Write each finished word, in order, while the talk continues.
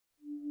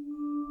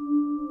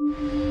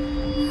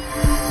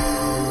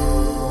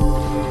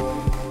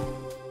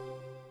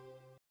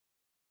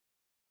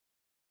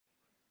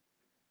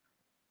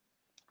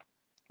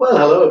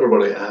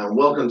everybody, and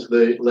welcome to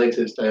the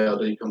latest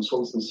A.R.D.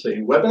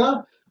 Consultancy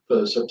webinar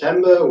for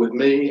September with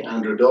me,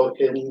 Andrew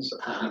Dawkins,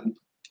 and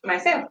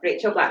myself,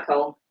 Rachel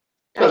Blackhall.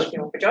 Thank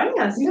you all for joining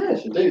us.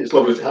 Yes, indeed. It's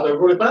lovely to have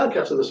everybody back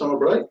after the summer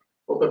break.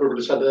 Hope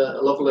everybody's had a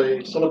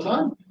lovely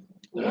summertime.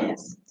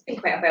 Yes, it's been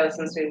quite a while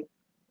since we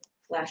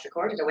last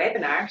recorded a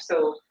webinar.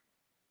 So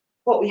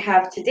what we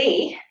have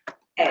today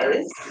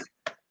is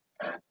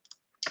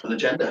an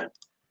agenda.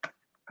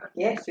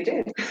 Yes, we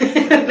do.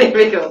 There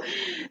we go.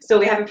 So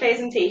we have a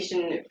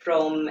presentation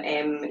from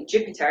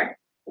Jupiter.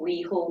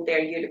 We hold their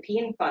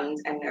European fund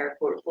in our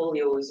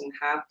portfolios and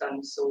have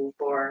done so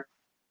for,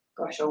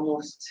 gosh,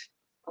 almost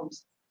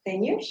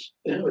 10 years.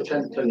 Yeah, we're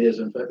 10 years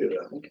in February,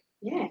 I think.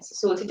 Yes.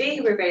 So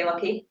today we're very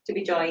lucky to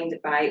be joined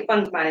by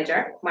fund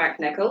manager Mark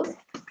Nichols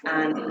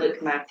and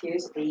Luke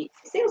Matthews, the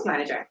sales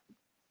manager.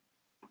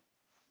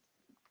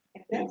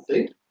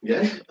 Indeed.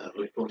 Yes, I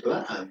look forward to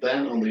that. And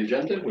then on the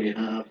agenda we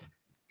have.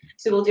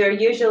 So we'll do our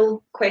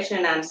usual question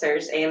and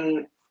answers.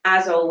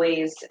 As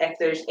always, if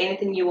there's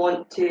anything you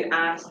want to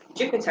ask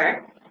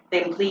Jupiter,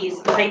 then please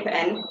type it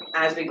in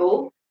as we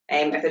go.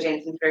 If there's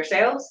anything for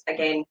ourselves,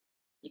 again,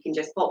 you can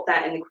just pop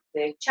that in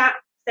the chat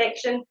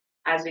section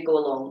as we go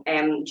along.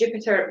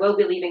 Jupiter will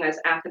be leaving us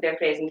after their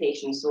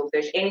presentation, so if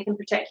there's anything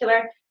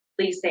particular,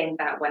 please send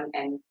that one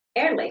in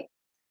early.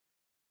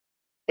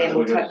 Then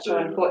we'll touch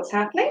on what's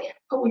happening.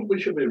 Oh, we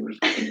should be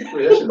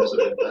rehearsing this a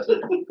bit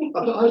better.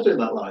 I was doing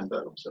that line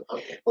though. So,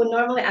 okay. Well,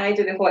 normally I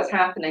do the what's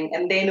happening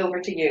and then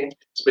over to you.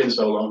 It's been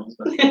so long,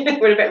 hasn't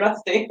it? We're a bit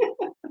rusty.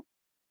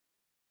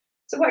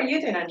 So what are you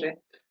doing, Andrew?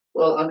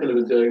 Well, I'm going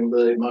to be doing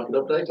the market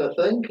update, I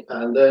think,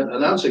 and then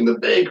announcing the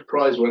big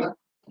prize winner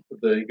of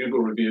the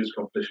Google Reviews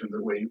competition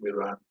that we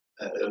ran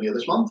earlier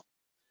this month.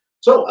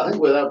 So I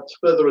think without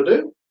further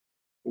ado,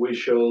 we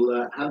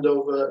shall hand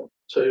over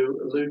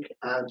to Luke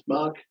and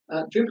Mark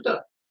at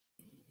Jupiter.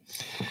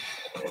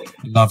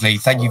 Lovely.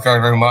 Thank you very,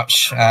 very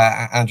much,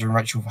 Andrew and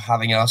Rachel, for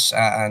having us,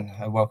 and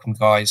welcome,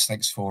 guys.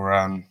 Thanks for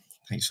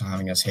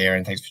having us here,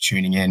 and thanks for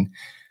tuning in.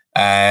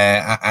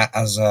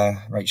 As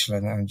Rachel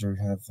and Andrew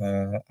have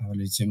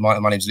alluded to, my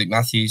name is Luke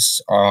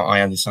Matthews. I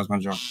am the sales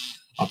manager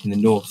up in the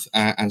north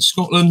and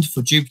Scotland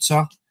for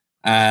Jupiter.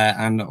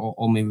 And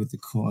on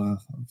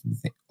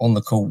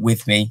the call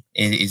with me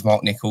is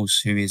Mark Nichols,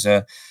 who is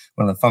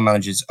one of the fund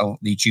managers of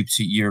the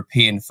Jupiter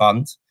European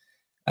Fund.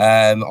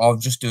 I'll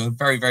just do a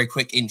very, very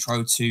quick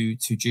intro to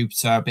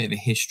Jupiter, a bit of a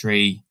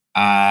history,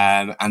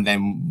 and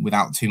then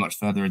without too much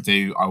further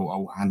ado,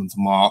 I'll hand on to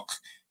Mark,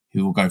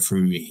 who will go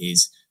through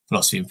his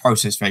philosophy and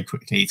process very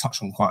quickly,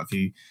 touch on quite a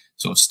few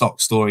sort of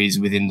stock stories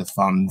within the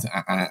fund,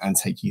 and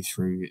take you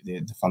through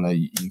the fund that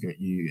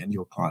you and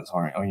your clients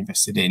are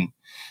invested in.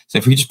 So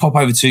if we just pop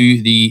over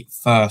to the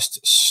first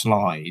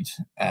slide,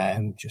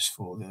 just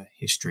for the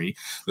history,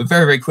 but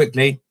very, very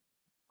quickly,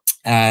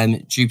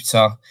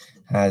 Jupiter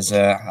has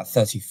a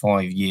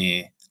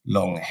 35-year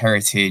long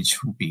heritage.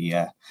 Will be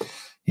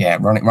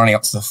running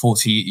up to the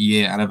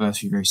 40-year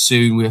anniversary very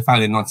soon. We were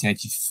founded in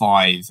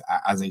 1985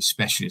 as a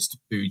specialist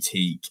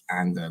boutique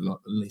and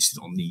listed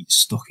on the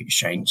stock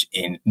exchange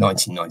in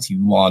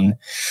 1991.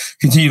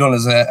 Continued on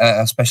as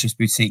a specialist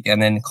boutique,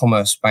 and then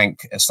Commerce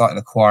Bank started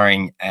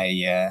acquiring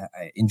a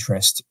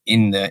interest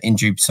in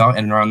Jupiter,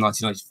 and around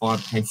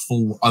 1995 became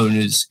full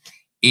owners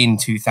in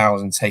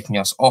 2000, taking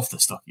us off the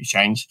stock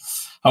exchange.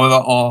 However,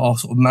 our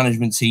sort of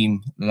management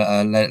team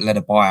led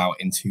a buyout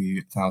in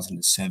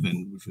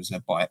 2007, which was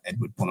led by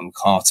Edward Bonham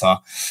Carter.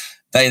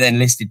 They then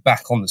listed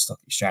back on the stock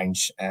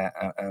exchange,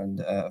 and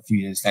a few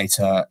years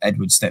later,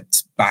 Edward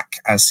stepped back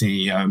as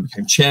CEO and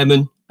became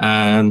chairman,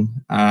 and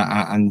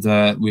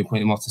we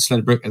appointed Martin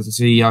Sledderbrick as the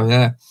CEO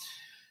there.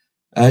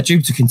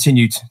 Jupiter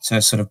continued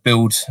to sort of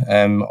build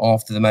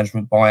after the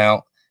management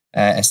buyout,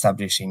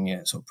 establishing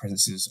sort of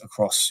presences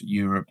across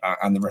Europe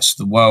and the rest of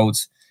the world,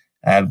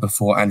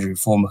 before Andrew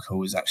Formica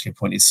was actually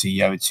appointed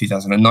CEO in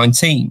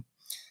 2019.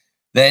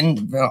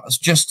 Then,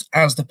 just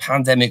as the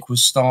pandemic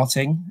was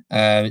starting,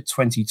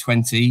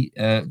 2020,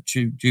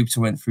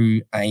 Jupiter went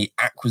through an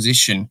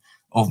acquisition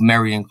of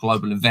Merian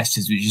Global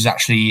Investors, which is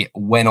actually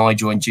when I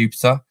joined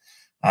Jupiter.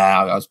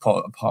 I was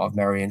part of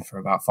Merian for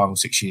about 5 or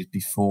 6 years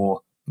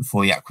before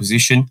the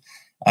acquisition.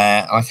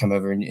 I came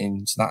over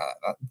into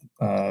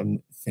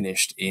that.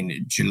 Finished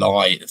in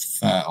July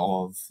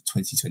of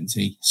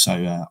 2020,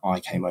 so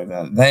I came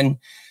over then.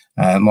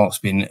 Mark's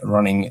been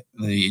running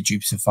the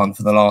Jupiter Fund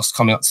for the last,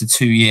 coming up to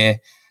 2-year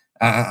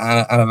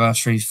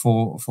anniversary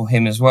for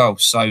him as well.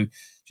 So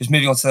just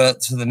moving on to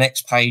the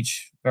next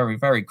page very,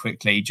 very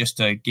quickly, just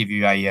to give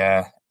you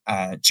a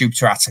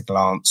Jupiter at a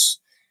glance.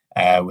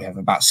 We have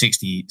about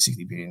 60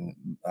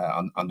 billion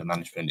under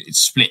management. It's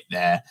split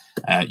there.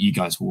 You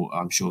guys will,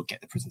 I'm sure, get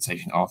the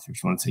presentation after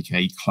if you want to take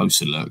a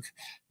closer look.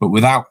 But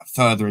without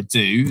further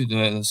ado,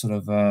 the sort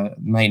of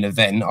main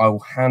event, I will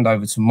hand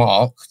over to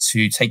Mark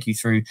to take you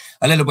through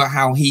a little bit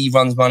how he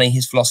runs money,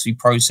 his philosophy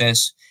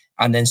process,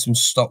 and then some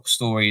stock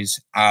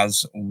stories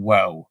as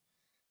well.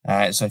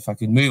 So if I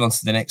could move on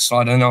to the next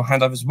slide, and then I'll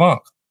hand over to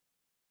Mark.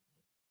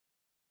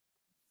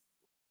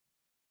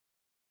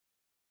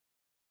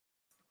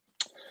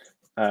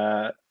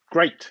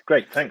 Great.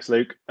 Thanks,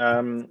 Luke.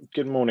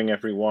 Good morning,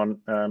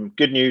 everyone.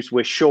 Good news,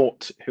 we're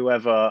short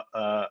whoever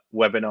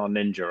Webinar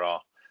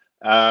Ninja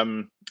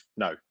are.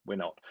 No, we're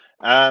not.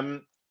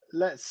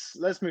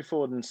 Let's move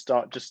forward and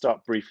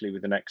start briefly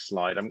with the next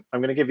slide. I'm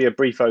going to give you a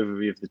brief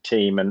overview of the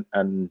team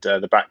and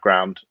the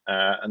background,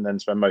 and then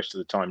spend most of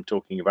the time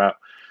talking about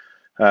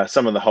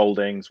some of the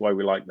holdings, why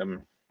we like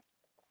them,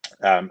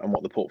 and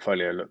what the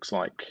portfolio looks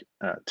like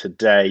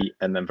today,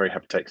 and then very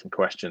happy to take some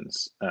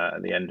questions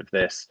at the end of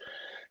this.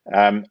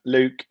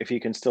 Luke, if you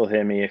can still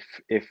hear me,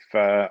 if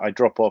I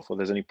drop off or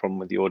there's any problem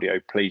with the audio,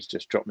 please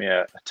just drop me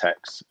a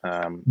text.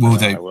 Will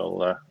do. I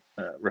will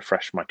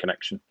refresh my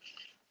connection.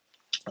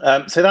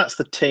 So that's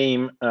the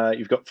team.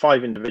 You've got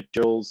 5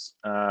 individuals,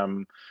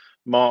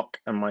 Mark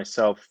and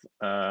myself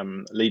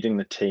leading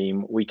the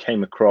team. We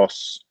came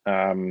across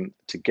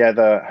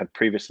together, had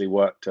previously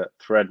worked at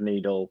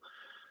Threadneedle,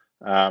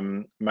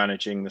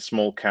 managing the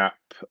small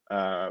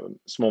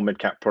mid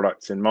cap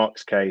products in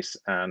Mark's case,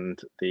 and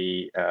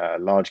the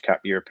large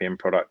cap European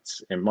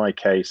products in my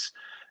case.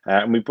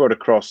 And we brought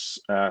across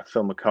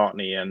Phil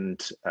McCartney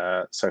and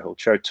Sohail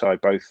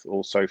Chotai, both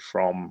also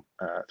from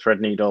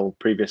Threadneedle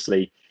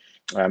previously.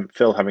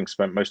 Phil having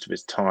spent most of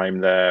his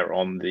time there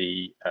on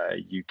the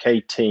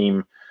UK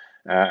team,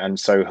 and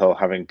Sohail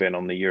having been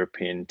on the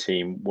European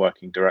team,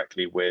 working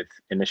directly with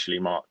initially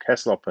Mark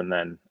Heslop and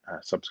then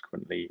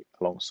subsequently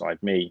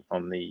alongside me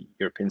on the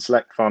European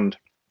Select Fund.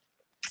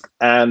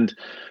 And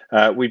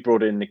we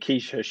brought in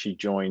Nikisha. She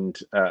joined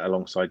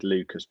alongside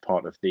Luke as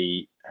part of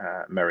the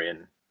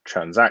Merian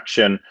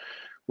transaction.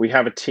 We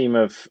have a team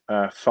of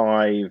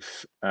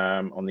 5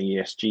 on the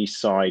ESG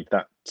side.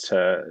 That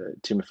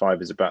team of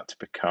 5 is about to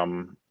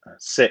become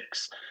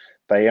 6.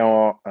 They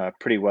are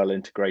pretty well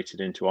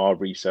integrated into our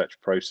research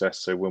process.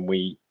 So when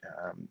we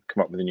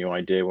come up with a new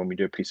idea, when we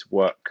do a piece of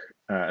work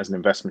as an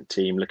investment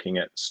team looking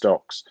at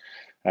stocks,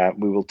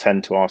 we will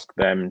tend to ask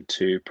them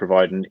to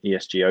provide an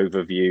ESG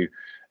overview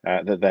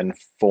that then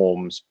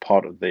forms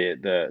part of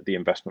the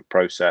investment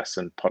process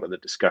and part of the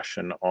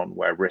discussion on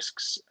where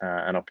risks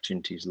and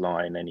opportunities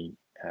lie in any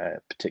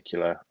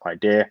particular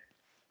idea.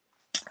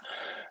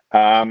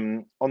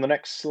 On the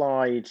next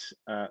slide,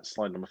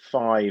 slide number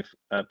 5,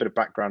 a bit of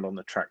background on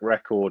the track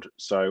record.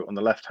 So on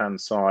the left-hand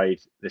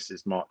side, this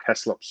is Mark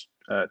Heslop's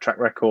track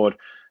record,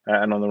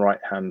 and on the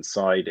right-hand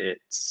side,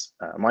 it's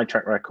my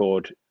track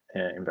record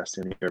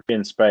investing in the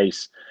European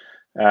space.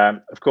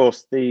 Of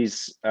course,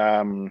 these,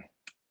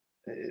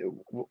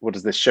 what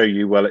does this show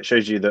you? Well, it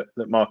shows you that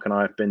Mark and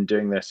I have been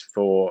doing this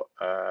for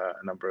a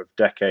number of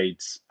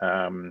decades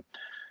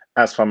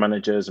as fund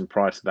managers, and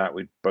prior to that,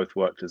 we both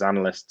worked as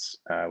analysts.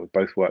 We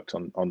both worked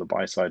on the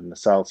buy side and the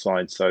sell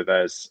side. So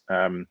there's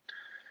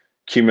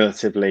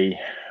cumulatively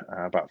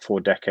about 4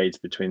 decades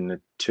between the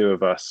two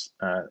of us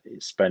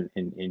spent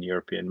in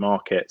European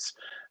markets,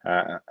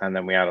 and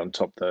then we add on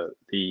top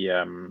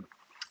the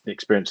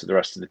experience of the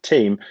rest of the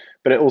team.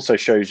 But it also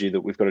shows you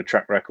that we've got a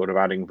track record of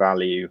adding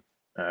value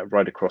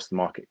right across the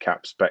market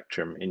cap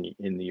spectrum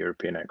in the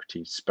European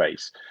equity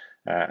space.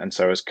 And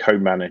so as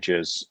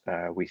co-managers,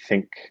 we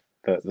think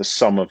that the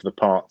sum of the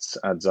parts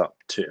adds up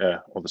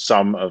to, or the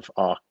sum of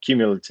our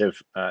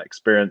cumulative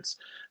experience,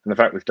 and the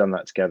fact we've done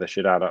that together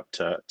should add up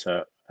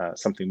to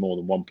something more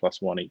than 1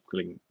 + 1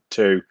 =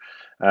 2.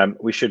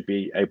 We should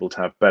be able to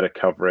have better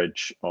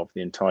coverage of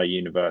the entire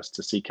universe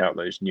to seek out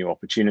those new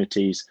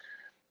opportunities.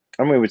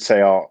 And we would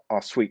say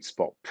our sweet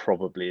spot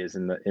probably is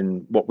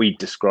in what we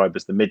describe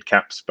as the mid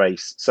cap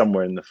space,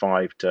 somewhere in the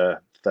 5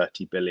 to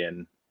 30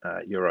 billion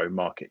euro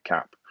market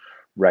cap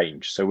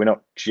range. So we're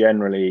not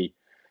generally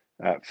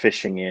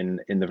fishing in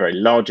the very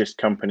largest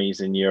companies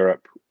in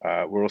Europe.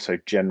 We're also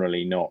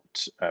generally not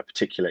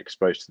particularly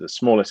exposed to the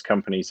smallest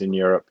companies in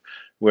Europe.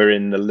 We're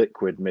in the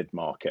liquid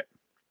mid-market,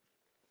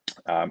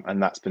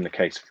 and that's been the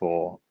case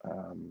for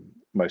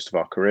most of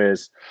our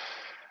careers.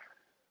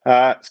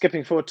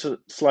 Skipping forward to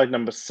slide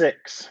number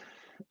 6,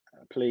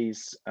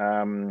 please.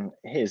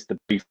 Here's the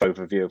brief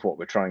overview of what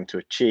we're trying to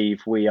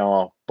achieve. We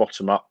are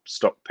bottom-up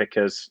stock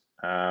pickers.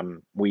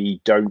 We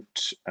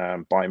don't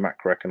buy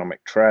macroeconomic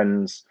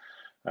trends.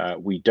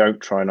 We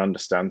don't try and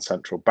understand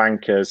central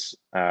bankers.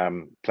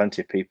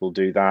 Plenty of people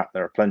do that.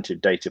 There are plenty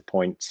of data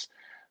points.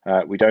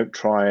 We don't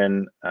try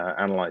and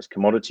analyze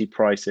commodity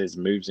prices,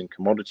 moves in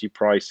commodity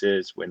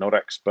prices. We're not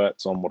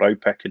experts on what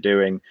OPEC are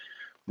doing.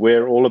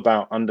 We're all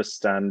about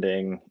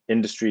understanding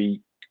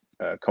industry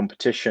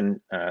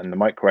competition and the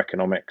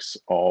microeconomics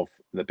of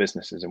the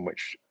businesses in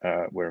which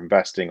we're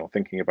investing or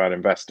thinking about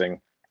investing.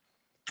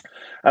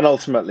 And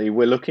ultimately,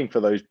 we're looking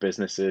for those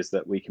businesses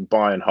that we can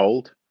buy and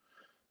hold,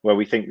 where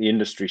we think the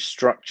industry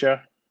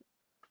structure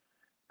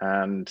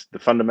and the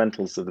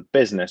fundamentals of the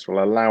business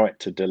will allow it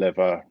to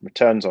deliver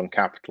returns on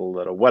capital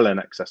that are well in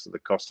excess of the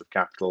cost of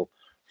capital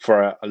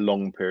for a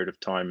long period of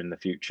time in the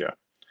future.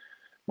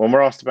 When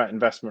we're asked about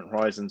investment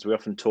horizons, we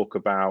often talk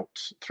about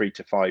 3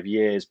 to 5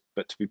 years,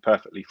 but to be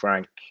perfectly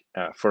frank,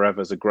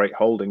 forever is a great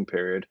holding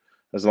period,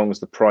 as long as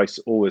the price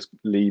always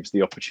leaves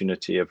the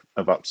opportunity of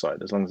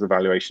upside, as long as the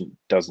valuation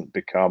doesn't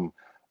become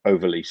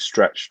overly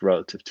stretched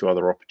relative to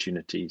other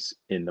opportunities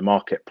in the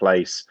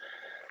marketplace.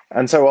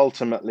 And so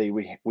ultimately,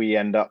 we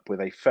end up with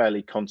a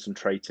fairly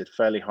concentrated,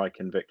 fairly high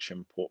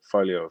conviction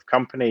portfolio of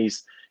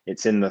companies.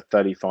 It's in the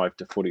 35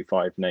 to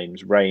 45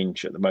 names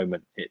range. At the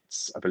moment,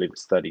 I believe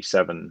it's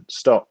 37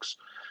 stocks.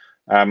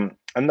 And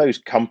those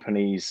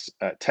companies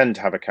tend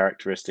to have a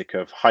characteristic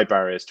of high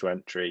barriers to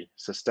entry,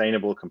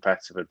 sustainable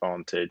competitive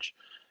advantage,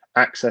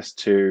 access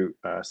to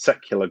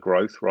secular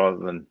growth rather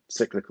than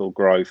cyclical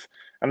growth,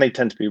 and they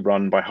tend to be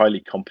run by highly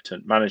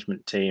competent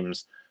management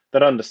teams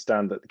that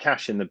understand that the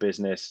cash in the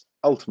business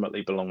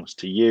ultimately belongs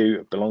to you,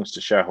 it belongs to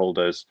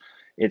shareholders.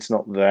 It's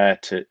not there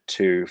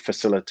to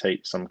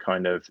facilitate some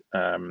kind of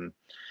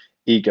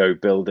ego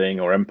building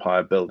or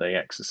empire building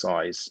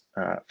exercise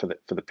for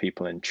the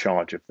people in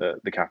charge of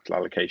the capital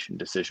allocation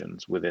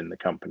decisions within the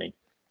company.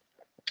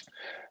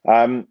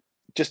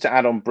 Just to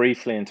add on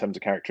briefly in terms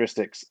of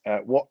characteristics,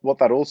 what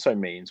that also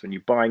means when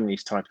you're buying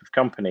these type of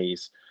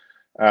companies,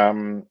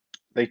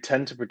 they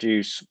tend to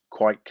produce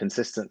quite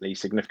consistently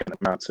significant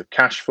amounts of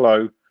cash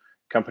flow.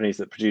 Companies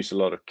that produce a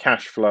lot of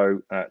cash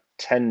flow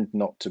tend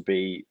not to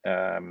be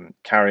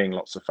carrying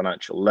lots of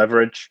financial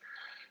leverage.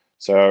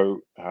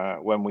 So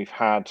when we've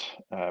had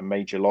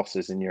major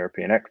losses in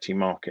European equity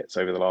markets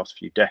over the last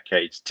few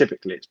decades,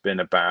 typically it's been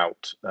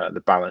about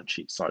the balance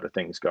sheet side of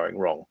things going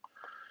wrong.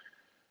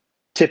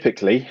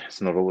 Typically, it's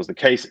not always the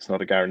case, it's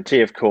not a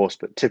guarantee, of course,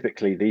 but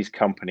typically these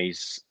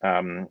companies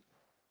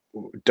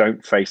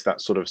don't face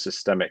that sort of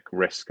systemic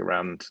risk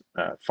around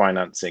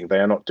financing. They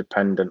are not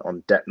dependent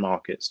on debt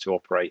markets to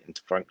operate and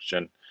to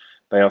function.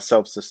 They are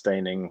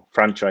self-sustaining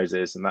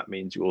franchises, and that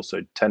means you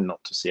also tend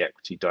not to see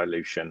equity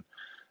dilution,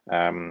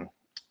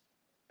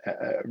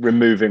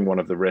 removing one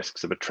of the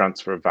risks of a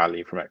transfer of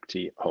value from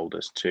equity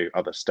holders to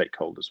other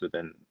stakeholders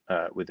within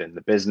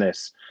the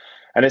business.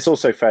 And it's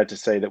also fair to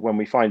say that when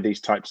we find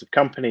these types of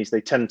companies, they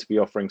tend to be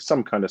offering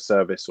some kind of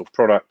service or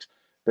product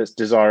that's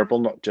desirable,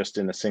 not just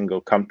in a single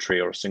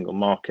country or a single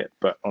market,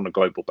 but on a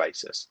global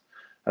basis.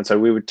 And so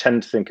we would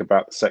tend to think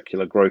about the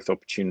secular growth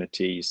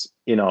opportunities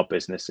in our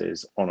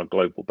businesses on a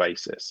global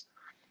basis.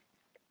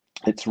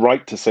 It's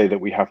right to say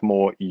that we have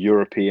more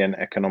European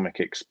economic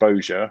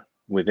exposure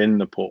within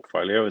the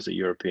portfolio as a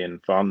European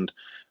fund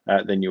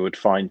than you would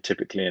find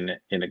typically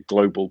in a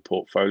global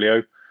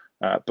portfolio.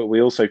 But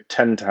we also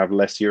tend to have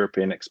less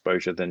European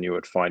exposure than you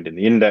would find in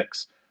the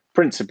index,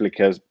 principally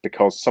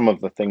because some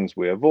of the things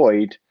we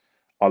avoid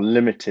are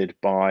limited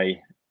by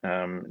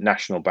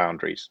national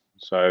boundaries.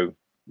 So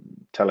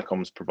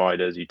telecoms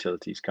providers,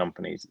 utilities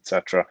companies,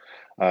 etc.,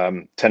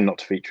 tend not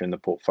to feature in the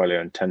portfolio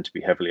and tend to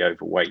be heavily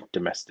overweight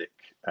domestic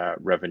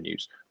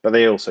revenues, but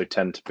they also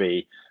tend to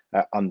be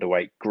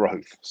underweight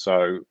growth.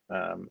 So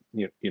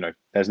you know,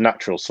 there's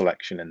natural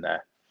selection in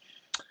there.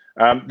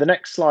 The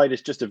next slide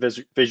is just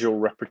a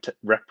visual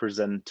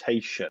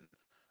representation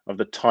of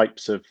the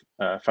types of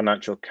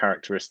financial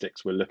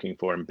characteristics we're looking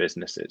for in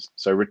businesses.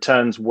 So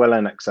returns well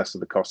in excess of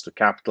the cost of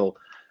capital,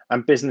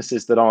 and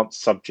businesses that aren't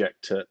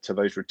subject to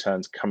those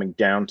returns coming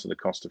down to the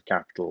cost of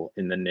capital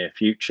in the near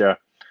future.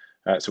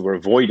 So we're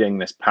avoiding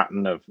this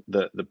pattern of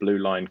the blue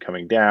line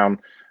coming down.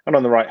 And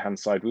on the right-hand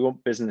side, we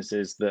want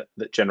businesses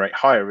that generate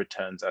higher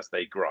returns as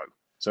they grow.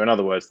 So in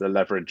other words, they're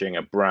leveraging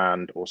a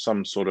brand or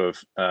some sort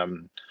of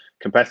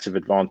competitive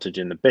advantage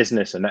in the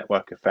business, a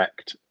network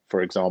effect,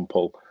 for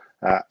example,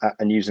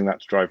 and using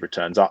that to drive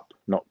returns up,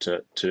 not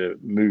to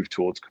move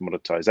towards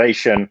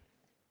commoditization.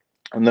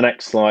 On the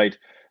next slide,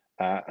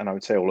 and I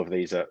would say all of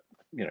these are,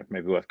 you know,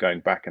 maybe worth going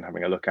back and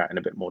having a look at in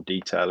a bit more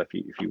detail if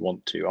you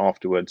want to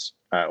afterwards,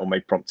 or may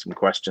prompt some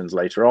questions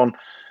later on.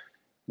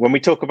 When we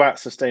talk about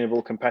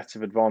sustainable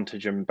competitive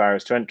advantage and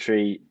barriers to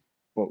entry,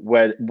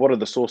 what are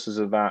the sources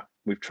of that?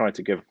 We've tried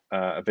to give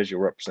a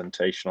visual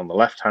representation on the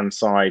left-hand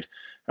side.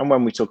 And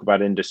when we talk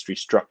about industry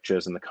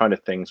structures and the kind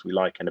of things we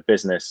like in a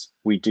business,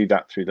 we do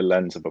that through the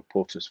lens of a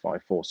Porter's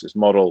Five Forces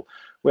model.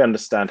 We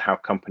understand how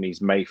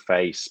companies may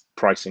face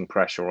pricing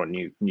pressure or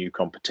new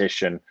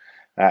competition,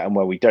 and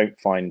where we don't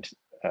find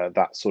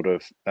that sort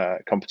of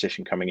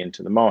competition coming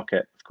into the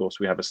market, of course,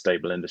 we have a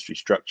stable industry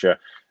structure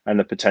and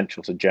the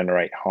potential to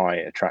generate high,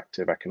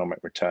 attractive economic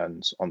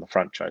returns on the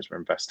franchise we're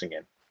investing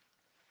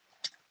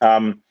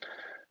in.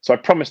 So I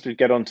promised we'd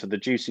get on to the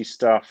juicy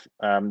stuff.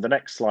 The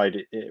next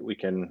slide we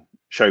can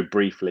show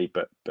briefly,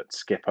 but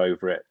skip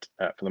over it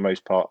for the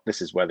most part.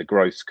 This is where the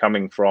growth's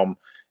coming from.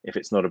 If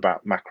it's not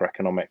about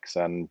macroeconomics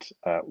and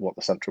what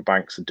the central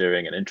banks are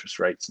doing and interest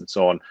rates and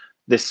so on,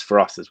 this for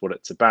us is what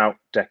it's about: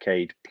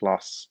 decade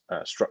plus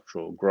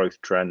structural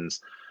growth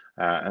trends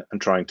and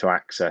trying to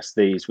access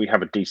these. We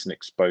have a decent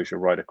exposure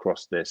right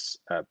across this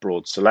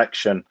broad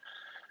selection.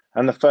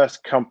 And the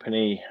first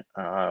company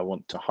I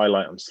want to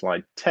highlight on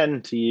slide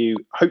 10 to you,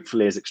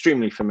 hopefully is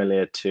extremely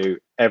familiar to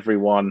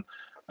everyone.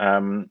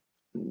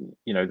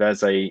 You know,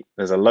 there's a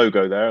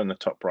logo there on the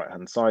top right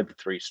hand side, the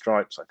three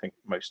stripes. I think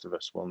most of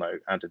us will know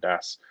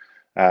Adidas.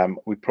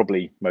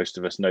 Most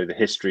of us know the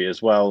history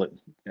as well.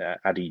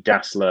 Adi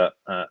Dassler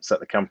set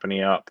the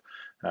company up.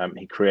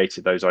 He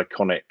created those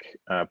iconic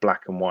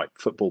black and white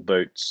football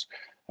boots.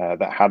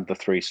 that had the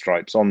 3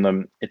 stripes on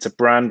them. It's a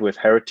brand with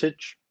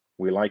heritage.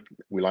 We like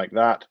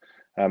that.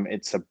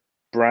 It's a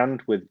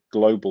brand with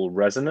global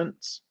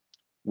resonance.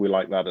 We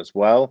like that as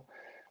well.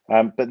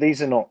 But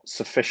these are not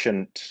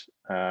sufficient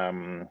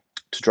to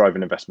drive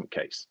an investment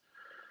case.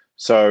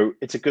 So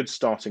it's a good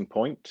starting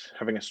point,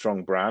 having a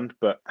strong brand,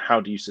 but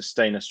how do you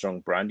sustain a strong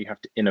brand? You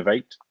have to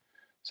innovate.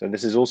 So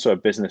this is also a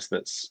business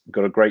that's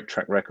got a great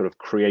track record of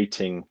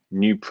creating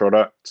new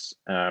products.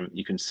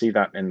 You can see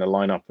that in the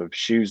lineup of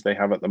shoes they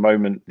have at the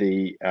moment.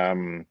 The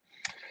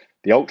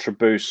Ultra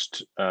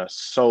Boost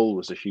sole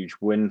was a huge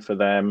win for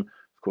them.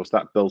 Of course,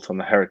 that built on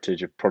the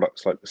heritage of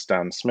products like the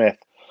Stan Smith.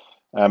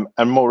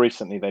 And more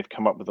recently, they've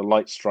come up with a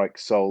Light Strike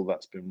sole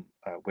that's been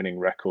winning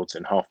records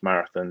in half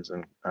marathons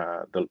and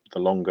the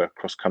longer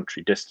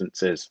cross-country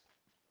distances.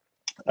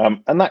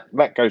 And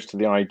that goes to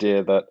the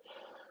idea that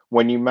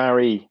when you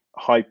marry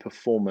high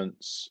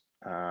performance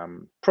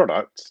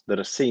products that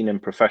are seen in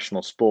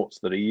professional sports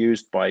that are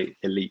used by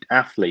elite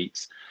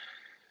athletes,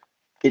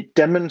 it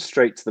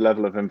demonstrates the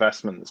level of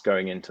investment that's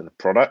going into the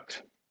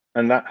product,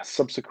 and that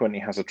subsequently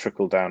has a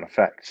trickle down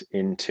effect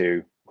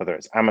into whether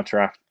it's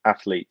amateur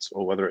athletes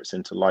or whether it's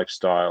into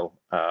lifestyle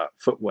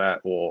footwear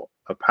or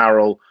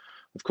apparel.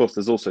 Of course,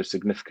 there's also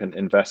significant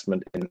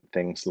investment in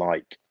things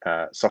like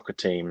soccer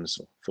teams,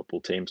 or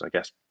football teams, I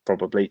guess,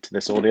 probably to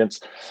this audience.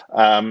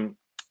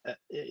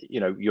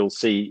 You'll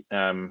see,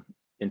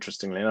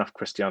 interestingly enough,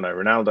 Cristiano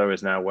Ronaldo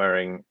is now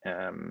wearing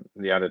the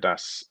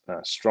Adidas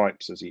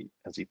stripes as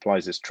he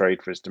plies his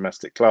trade for his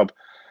domestic club.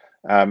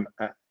 And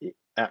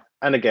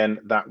again,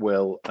 that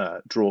will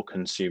draw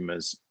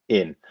consumers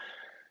in.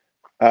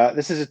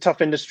 This is a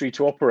tough industry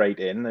to operate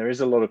in. There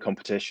is a lot of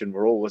competition.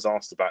 We're always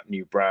asked about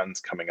new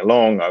brands coming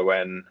along.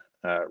 ON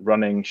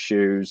running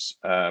shoes,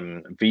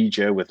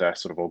 Vija with their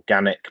sort of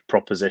organic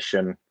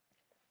proposition.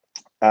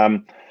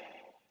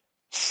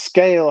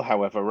 Scale,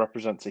 however,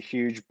 represents a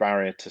huge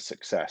barrier to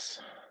success.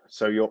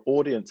 So your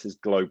audience is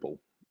global.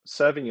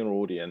 Serving your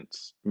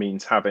audience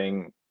means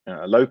having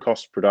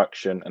low-cost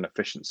production and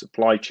efficient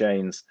supply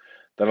chains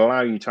that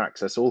allow you to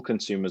access all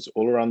consumers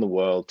all around the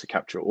world to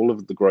capture all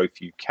of the growth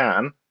you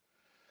can.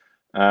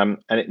 And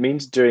it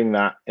means doing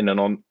that in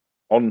an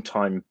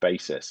on-time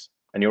basis.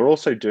 And you're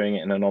also doing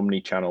it in an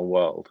omni-channel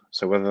world.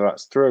 So whether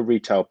that's through a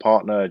retail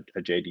partner,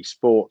 a JD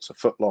Sports, a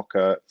Foot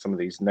Locker, some of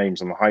these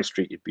names on the high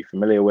street you'd be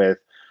familiar with,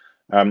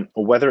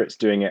 or whether it's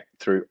doing it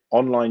through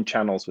online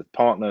channels with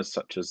partners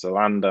such as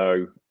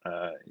Zalando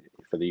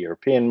for the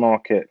European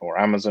market, or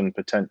Amazon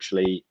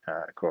potentially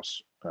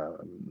across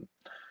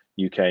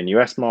UK and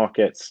US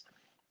markets,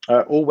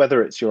 or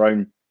whether it's your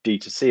own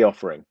D2C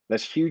offering.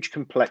 There's huge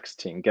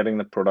complexity in getting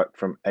the product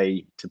from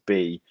A to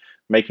B,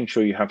 making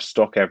sure you have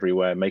stock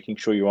everywhere, making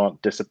sure you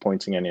aren't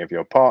disappointing any of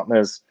your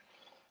partners.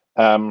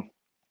 And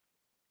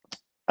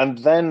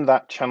then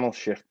that channel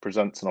shift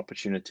presents an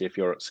opportunity if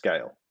you're at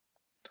scale.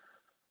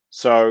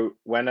 So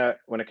when a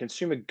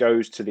consumer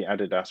goes to the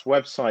Adidas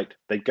website,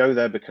 they go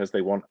there because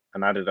they want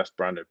an Adidas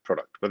branded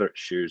product, whether it's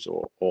shoes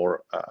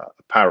or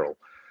apparel.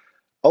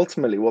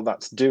 Ultimately, what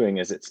that's doing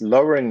is it's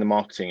lowering the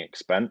marketing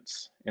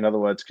expense. In other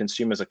words,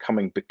 consumers are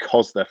coming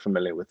because they're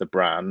familiar with the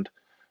brand,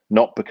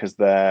 not because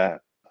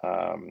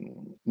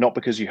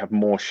you have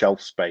more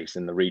shelf space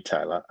in the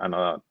retailer and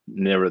are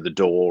nearer the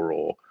door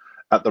or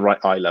at the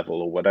right eye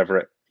level or whatever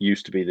it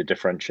used to be the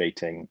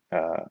differentiating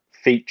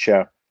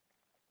feature.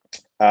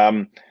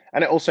 And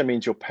it also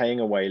means you're paying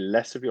away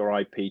less of your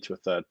IP to a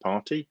third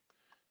party.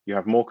 You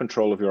have more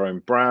control of your own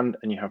brand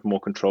and you have more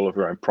control of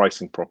your own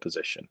pricing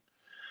proposition.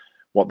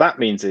 What that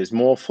means is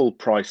more full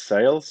price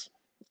sales,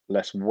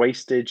 less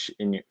wastage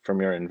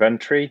from your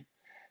inventory,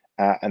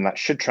 and that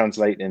should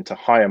translate into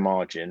higher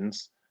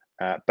margins,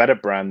 better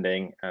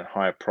branding, and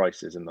higher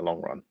prices in the long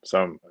run.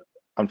 So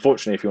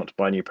unfortunately, if you want to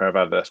buy a new pair of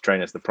Adidas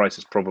trainers, the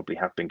prices probably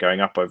have been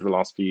going up over the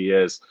last few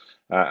years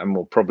and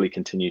will probably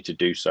continue to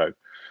do so.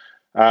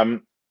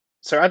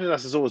 So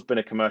Adidas has always been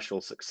a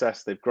commercial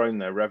success. They've grown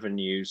their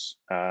revenues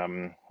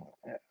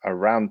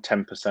around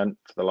 10%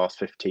 for the last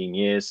 15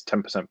 years,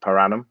 10% per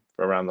annum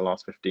for around the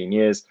last 15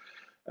 years.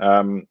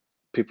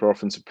 People are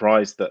often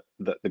surprised that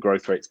the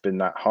growth rate's been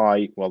that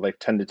high. Well, they've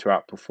tended to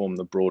outperform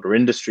the broader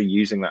industry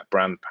using that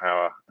brand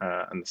power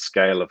and the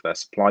scale of their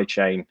supply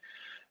chain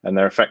and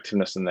their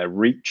effectiveness and their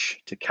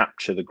reach to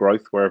capture the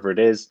growth wherever it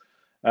is.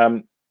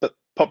 But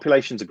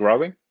populations are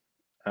growing.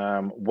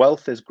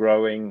 Wealth is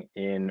growing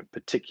in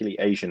particularly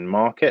Asian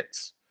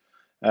markets.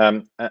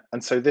 And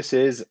so this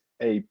is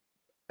a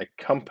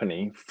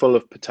company full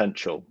of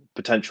potential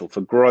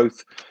for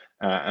growth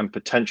and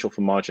potential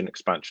for margin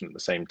expansion at the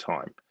same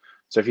time.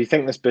 So if you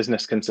think this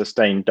business can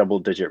sustain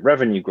double-digit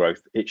revenue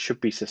growth, it should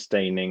be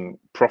sustaining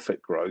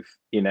profit growth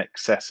in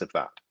excess of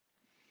that.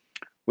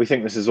 We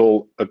think this is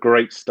all a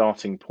great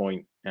starting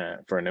point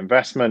for an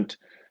investment,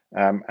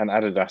 and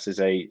Adidas is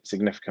a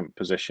significant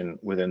position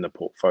within the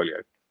portfolio.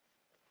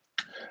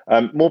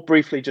 More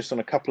briefly, just on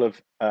a couple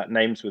of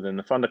names within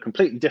the fund, a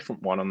completely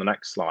different one on the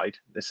next slide.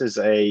 This is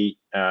a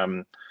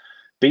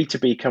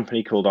B2B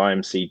company called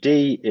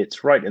IMCD.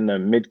 It's right in the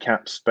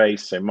mid-cap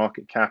space, so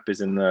market cap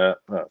is in the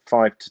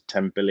 5 to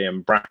 10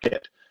 billion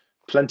bracket.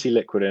 Plenty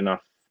liquid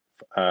enough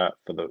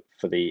for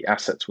the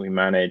assets we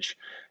manage.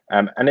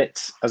 And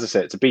it's, as I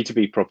said, it's a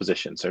B2B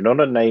proposition, so not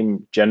a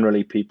name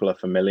generally people are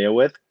familiar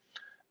with.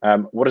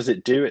 What does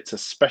it do? It's a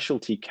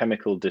specialty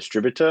chemical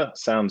distributor.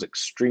 Sounds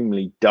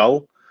extremely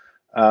dull.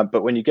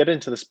 But when you get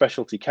into the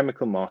specialty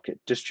chemical market,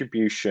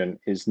 distribution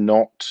is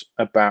not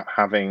about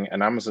having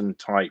an Amazon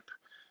type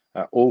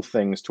all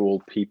things to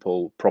all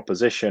people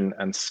proposition,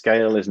 and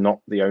scale is not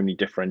the only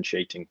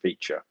differentiating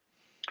feature.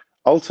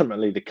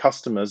 Ultimately, the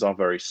customers are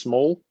very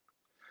small.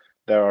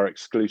 There are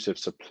exclusive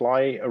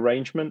supply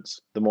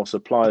arrangements. The more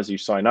suppliers you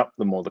sign up,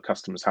 the more the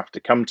customers have to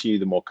come to you.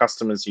 The more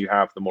customers you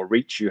have, the more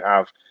reach you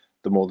have,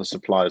 the more the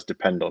suppliers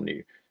depend on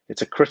you.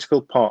 It's a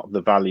critical part of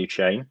the value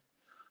chain.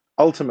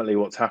 Ultimately,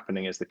 what's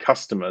happening is the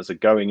customers are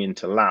going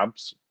into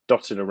labs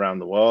dotted around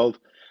the world,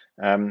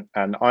 and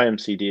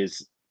IMCD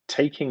is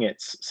taking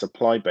its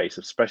supply base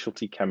of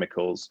specialty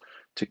chemicals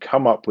to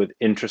come up with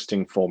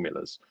interesting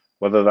formulas,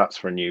 whether that's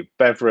for a new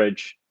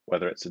beverage,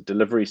 whether it's a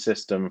delivery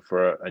system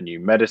for a new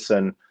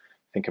medicine.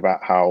 Think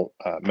about how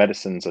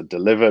medicines are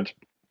delivered.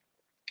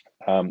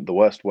 The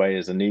worst way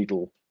is a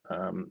needle.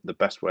 The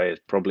best way is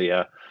probably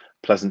a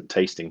pleasant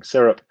tasting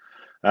syrup.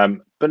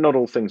 But not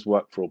all things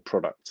work for all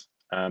products.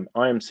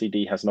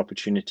 IMCD has an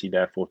opportunity,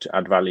 therefore, to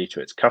add value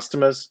to its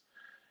customers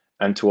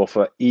and to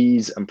offer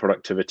ease and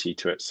productivity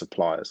to its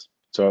suppliers.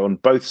 So on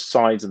both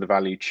sides of the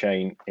value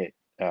chain, it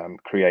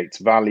creates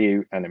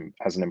value and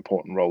has an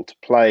important role to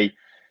play.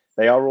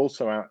 They are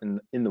also out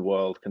in the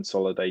world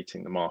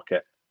consolidating the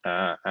market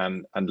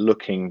and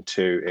looking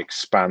to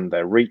expand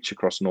their reach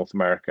across North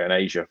America and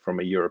Asia from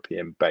a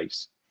European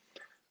base.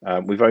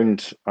 We've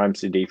owned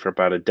IMCD for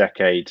about a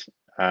decade.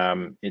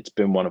 It's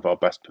been one of our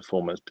best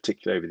performers,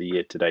 particularly over the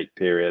year-to-date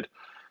period,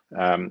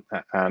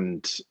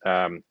 and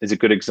is a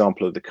good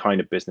example of the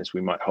kind of business we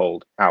might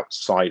hold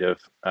outside of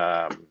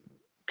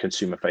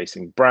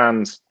consumer-facing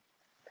brands.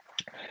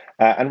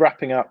 And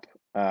wrapping up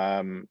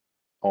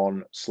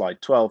on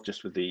slide 12,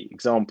 just with the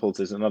examples,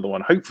 there's another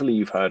one hopefully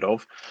you've heard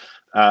of.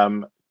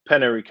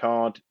 Pernod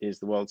Ricard is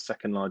the world's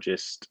second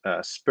largest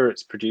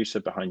spirits producer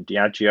behind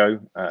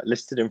Diageo,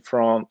 listed in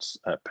France.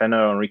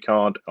 Pernod and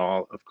Ricard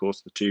are, of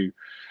course, the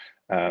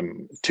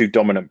two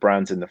dominant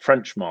brands in the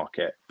French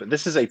market, but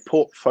this is a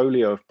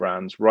portfolio of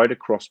brands right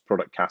across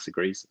product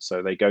categories.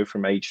 So they go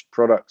from aged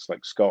products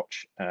like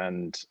Scotch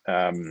and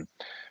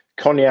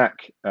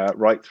cognac,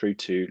 right through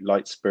to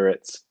light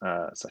spirits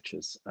such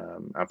as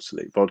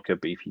Absolute Vodka,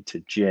 beefy to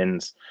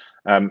gins,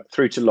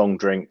 through to long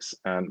drinks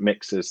and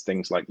mixers,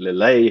 things like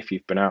Lillet, if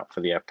you've been out for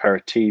the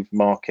aperitif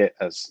market,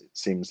 as it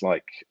seems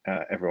like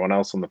everyone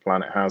else on the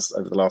planet has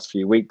over the last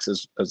few weeks,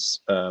 as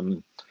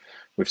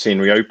we've seen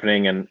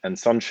reopening and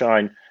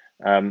sunshine.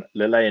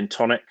 Lillet and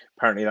tonic,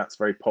 apparently that's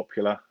very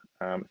popular.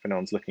 If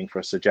anyone's looking for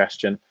a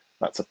suggestion,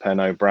 that's a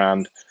Pernod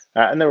brand.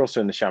 And they're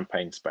also in the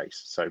champagne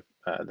space. So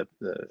the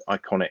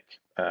iconic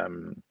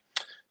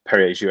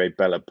Perrier-Jouet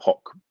Belle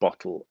Epoque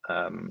bottle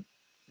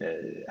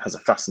has a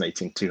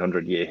fascinating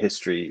 200-year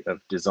history of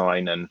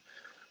design and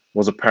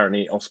was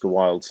apparently Oscar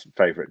Wilde's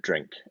favorite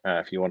drink,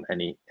 if you want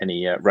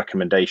any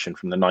recommendation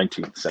from the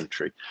 19th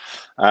century,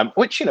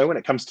 which, you know, when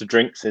it comes to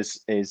drinks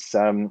is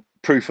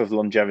proof of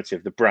longevity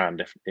of the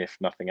brand, if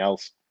nothing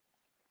else.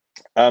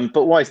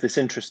 But why is this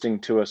interesting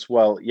to us?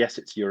 Well, yes,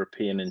 it's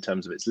European in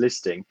terms of its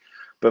listing,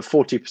 but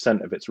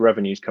 40% of its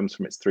revenues comes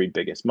from its three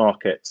biggest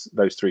markets.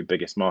 Those three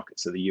biggest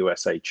markets are the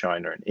USA,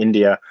 China, and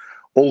India.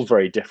 All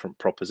very different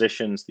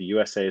propositions. The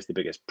USA is the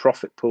biggest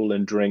profit pool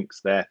in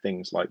drinks. There,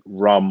 things like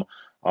rum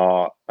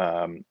are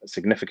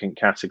significant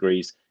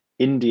categories.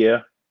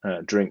 India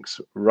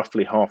drinks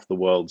roughly half the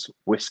world's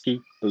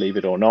whiskey, believe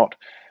it or not.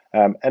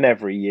 And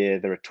every year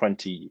there are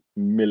 20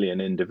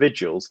 million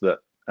individuals that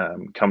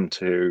come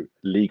to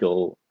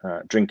legal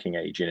drinking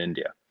age in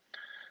India.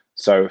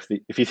 So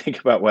if you think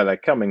about where they're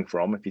coming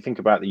from, if you think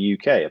about the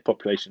UK, a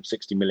population of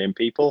 60 million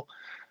people,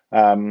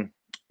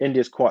 India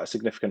is quite a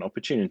significant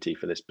opportunity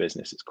for this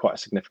business. It's quite a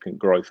significant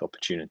growth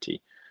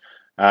opportunity.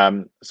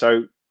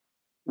 So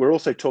we're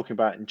also talking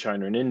about in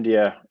China and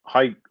India,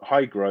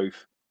 high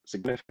growth,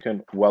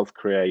 significant wealth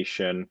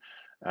creation,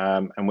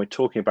 and we're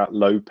talking about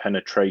low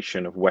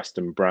penetration of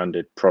Western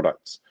branded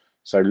products.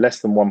 So less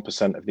than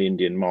 1% of the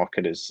Indian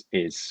market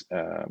is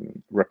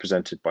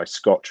represented by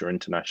Scotch or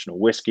international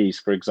whiskies,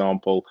 for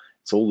example.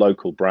 It's all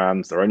local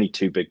brands. There are only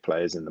two big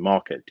players in the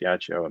market,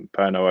 Diageo and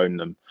Pernod own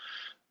them.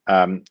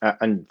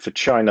 And for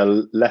China,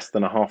 less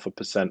than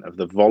 0.5% of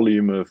the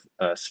volume of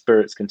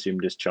spirits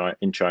consumed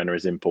in China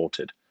is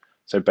imported.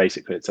 So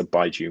basically, it's a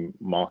Baiju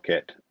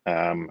market,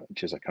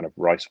 which is a kind of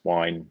rice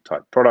wine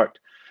type product.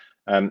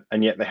 And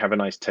yet they have a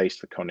nice taste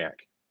for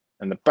cognac.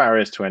 And the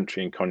barriers to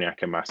entry in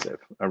cognac are massive.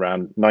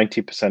 Around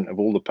 90% of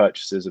all the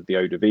purchases of the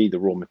eau de vie, the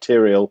raw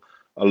material,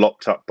 are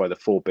locked up by the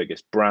four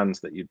biggest brands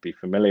that you'd be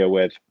familiar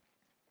with.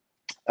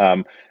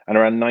 And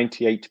around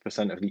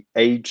 98% of the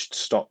aged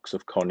stocks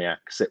of cognac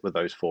sit with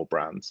those four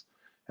brands.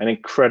 an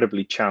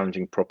incredibly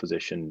challenging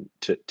proposition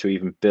to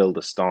even build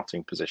a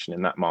starting position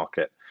in that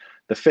market.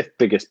 The 5th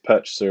biggest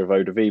purchaser of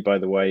eau-de-vie, by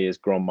the way, is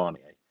Grand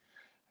Marnier.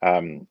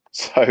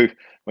 So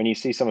when you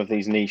see some of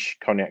these niche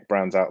cognac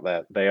brands out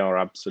there, they are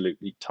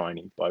absolutely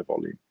tiny by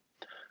volume.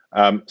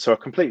 So a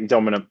completely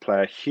dominant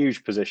player,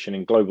 huge position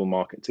in global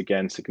markets,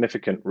 again,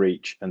 significant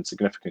reach and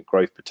significant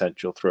growth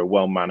potential through a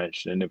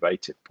well-managed and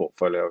innovative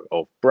portfolio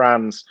of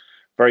brands,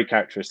 very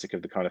characteristic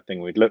of the kind of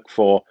thing we'd look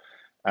for.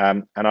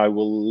 And I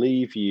will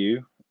leave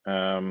you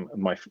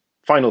my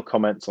final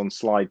comments on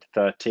slide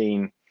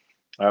 13,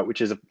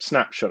 which is a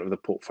snapshot of the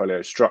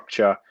portfolio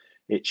structure.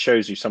 It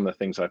shows you some of the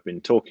things I've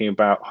been talking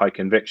about. High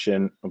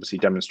conviction, obviously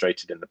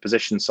demonstrated in the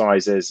position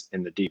sizes,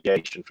 in the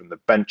deviation from the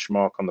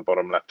benchmark on the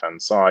bottom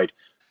left-hand side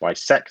by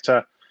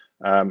sector,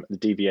 the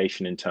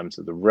deviation in terms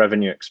of the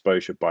revenue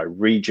exposure by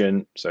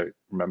region. So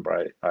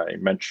remember, I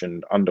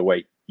mentioned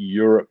underweight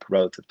Europe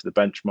relative to the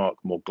benchmark,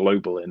 more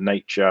global in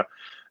nature,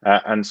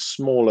 and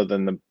smaller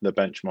than the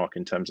benchmark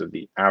in terms of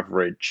the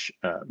average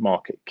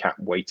market cap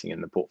weighting in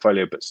the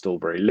portfolio, but still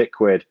very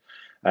liquid.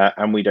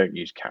 And we don't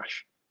use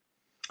cash.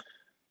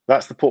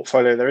 That's the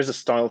portfolio. There is a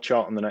style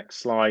chart on the next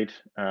slide.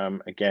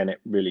 Again,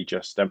 it really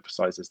just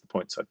emphasizes the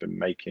points I've been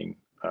making.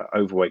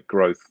 Overweight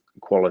growth,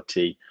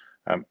 quality,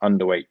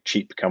 underweight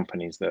cheap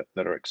companies that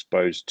are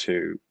exposed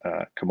to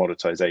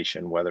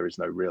commoditization, where there is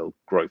no real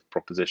growth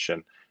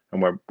proposition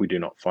and where we do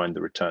not find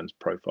the returns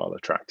profile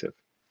attractive.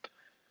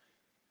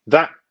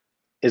 That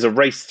is a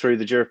race through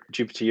the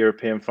Jupiter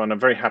European Fund. I'm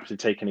very happy to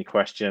take any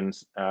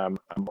questions. I'm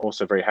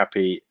also very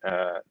happy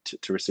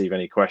to receive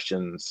any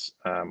questions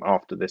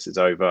after this is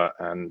over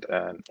and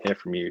hear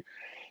from you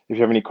if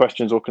you have any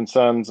questions or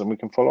concerns, and we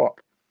can follow up.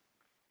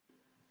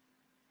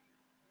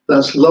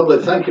 That's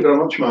lovely. Thank you very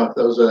much, Mark.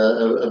 That was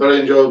a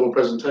very enjoyable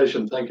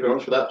presentation. Thank you very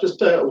much for that.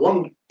 Just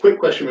one quick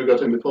question we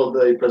got in before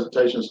the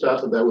presentation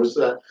started there was,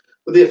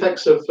 with the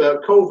effects of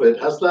COVID,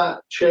 has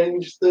that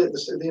changed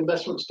the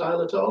investment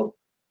style at all?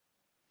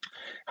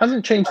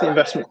 Hasn't changed the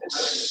investment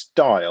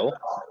style.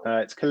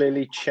 It's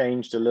clearly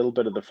changed a little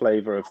bit of the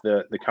flavor of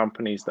the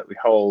companies that we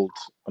hold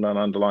on an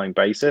underlying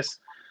basis.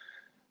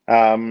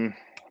 But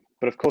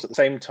of course, at the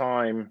same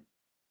time,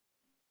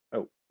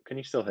 oh, can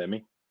you still hear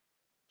me?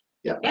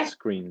 Yeah. The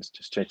screen's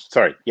just changed.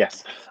 Sorry.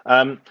 Yes.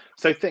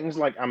 So things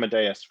like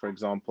Amadeus, for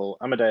example,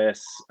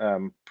 Amadeus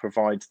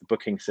provides the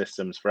booking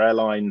systems for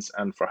airlines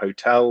and for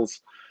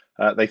hotels.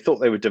 They thought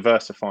they were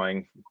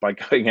diversifying by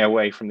going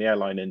away from the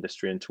airline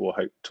industry and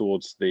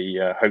towards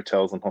the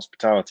hotels and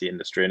hospitality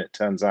industry. And it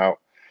turns out,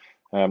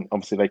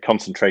 obviously, they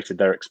concentrated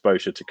their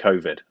exposure to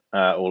COVID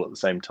all at the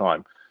same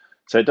time.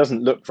 So it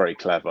doesn't look very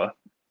clever.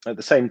 At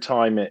the same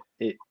time,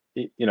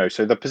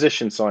 so the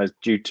position size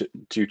due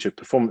to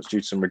performance,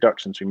 due to some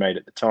reductions we made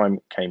at the time,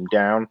 came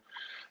down.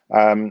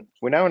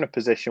 We're now in a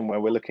position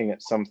where we're looking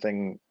at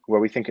something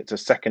where we think it's a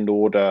second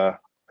order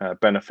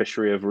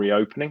beneficiary of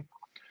reopening.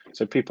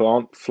 So people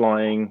aren't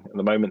flying at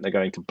the moment, they're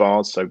going to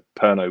bars, so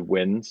Pernod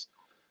wins.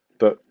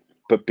 But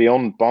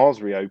beyond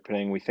bars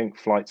reopening, we think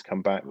flights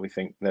come back. We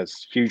think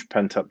there's huge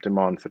pent-up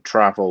demand for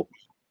travel,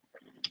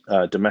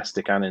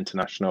 domestic and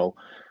international,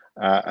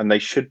 and they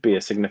should be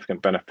a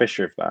significant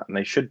beneficiary of that. And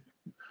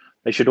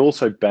they should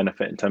also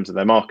benefit in terms of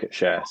their market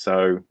share.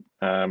 So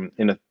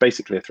in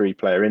basically a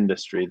 3-player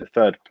industry, the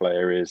third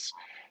player is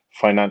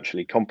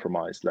financially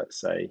compromised,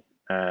 let's say.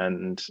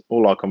 And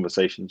all our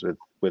conversations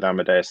with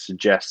Amadeus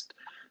suggest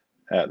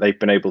they've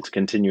been able to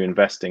continue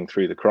investing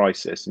through the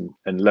crisis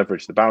and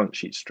leverage the balance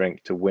sheet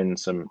strength to win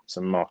some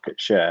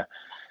market share.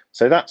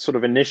 So that sort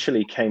of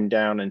initially came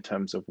down in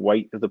terms of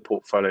weight of the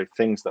portfolio,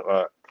 things that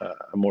are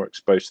more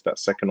exposed to that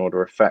second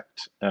order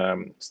effect.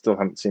 Still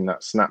haven't seen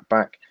that snap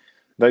back.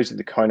 Those are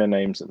the kind of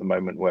names at the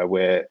moment where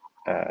we're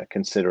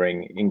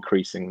considering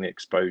increasing the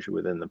exposure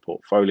within the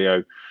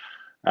portfolio.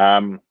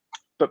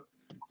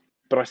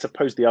 But I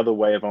suppose the other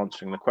way of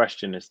answering the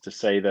question is to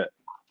say that,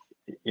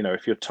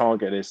 if your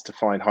target is to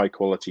find high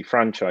quality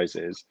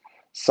franchises,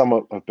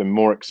 some have been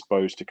more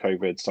exposed to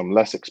COVID, some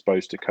less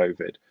exposed to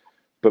COVID,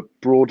 but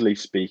broadly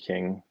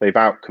speaking, they've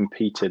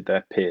outcompeted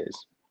their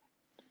peers.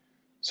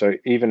 So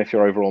even if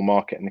your overall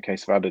market, in the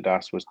case of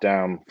Adidas, was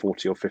down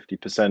 40 or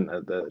 50%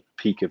 at the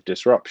peak of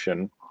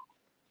disruption,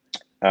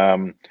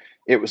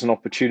 it was an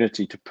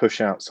opportunity to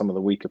push out some of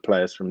the weaker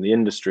players from the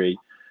industry.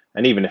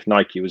 And even if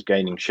Nike was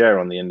gaining share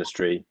on the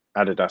industry,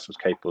 Adidas was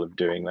capable of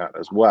doing that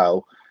as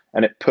well.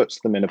 And it puts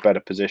them in a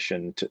better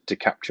position to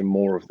capture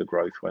more of the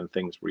growth when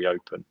things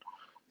reopen.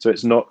 So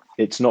it's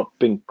not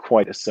been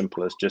quite as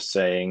simple as just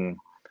saying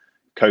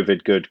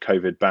COVID good,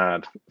 COVID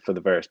bad for the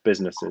various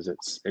businesses.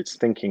 It's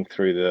thinking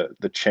through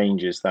the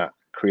changes that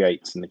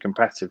creates in the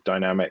competitive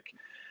dynamic,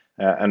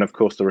 and of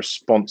course the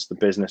response the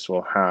business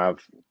will have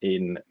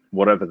in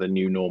whatever the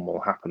new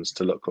normal happens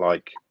to look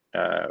like.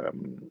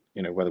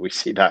 Whether we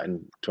see that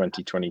in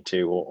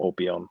 2022 or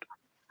beyond.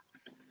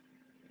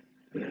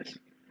 Yes.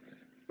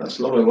 That's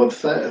lovely. Well,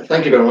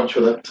 thank you very much for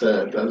that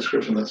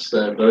description. That's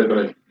very,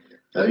 very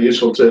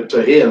useful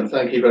to hear, and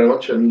thank you very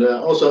much. And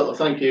also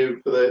thank you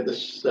for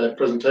this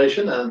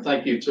presentation, and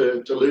thank you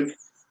to Luke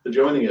for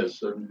joining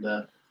us. And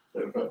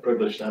we're quite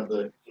privileged to have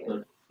the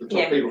top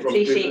Yeah, people from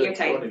appreciate Jupiter your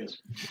time. joining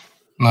us.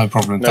 No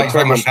problem. No Thanks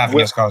very problem. much for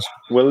having us, guys.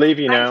 We'll leave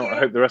you Thank now. you. I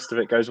hope the rest of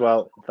it goes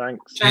well.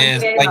 Thanks. Thank you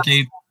Cheers. very Thank much.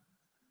 you.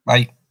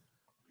 Bye.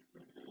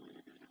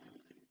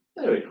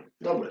 There we go.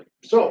 Lovely.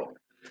 So,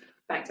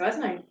 Back to us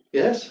now.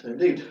 yes,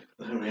 indeed.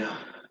 There we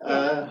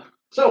are.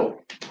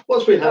 So,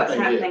 what's been What's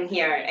happening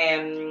here?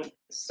 happening here?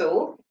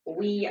 So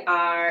we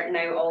are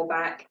now all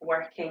back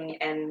working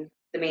in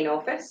the main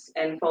office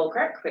in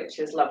Falkirk, which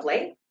is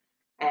lovely.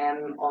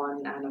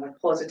 On another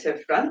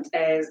positive front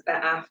is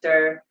that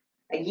after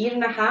a year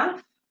and a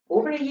half,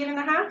 over a year and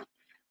a half,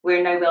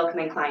 we're now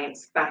welcoming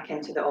clients back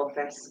into the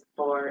office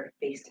for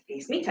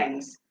face-to-face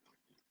meetings.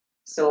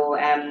 So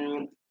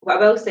what I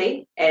will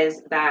say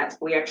is that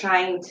we are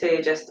trying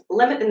to just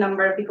limit the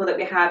number of people that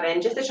we have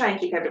in, just to try and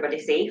keep everybody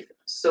safe.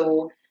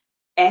 So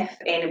if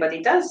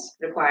anybody does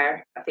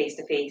require a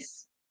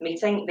face-to-face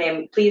meeting,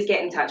 then please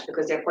get in touch,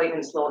 because the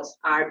appointment slots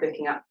are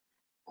booking up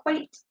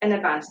quite in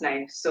advance now.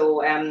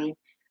 So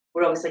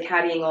we're obviously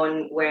carrying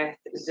on with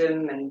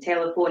Zoom and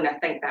telephone. I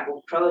think that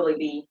will probably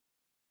be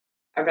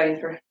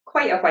around for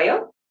quite a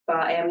while.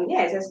 But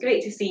yes, it's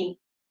great to see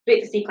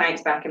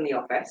clients back in the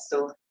office.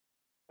 So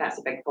that's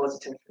a big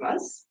positive from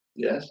us.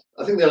 Yes,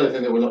 I think the only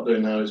thing that we're not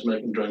doing now is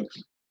making drinks.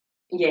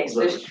 Yes,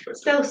 there's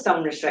still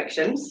some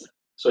restrictions.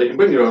 So you can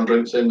bring your own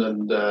drinks in,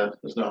 and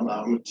there's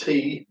no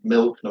tea,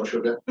 milk, no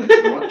sugar. Thanks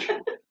very much.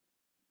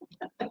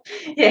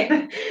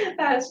 Yeah,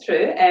 that's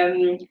true.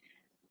 I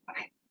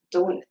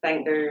don't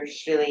think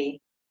there's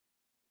really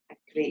a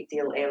great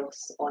deal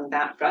else on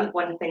that front.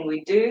 One thing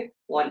we do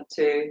want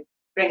to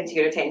bring to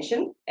your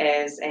attention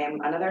is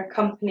another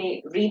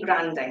company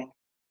rebranding.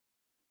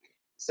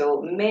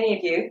 So many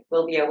of you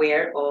will be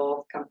aware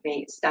of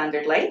company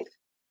Standard Life.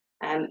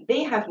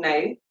 They have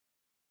now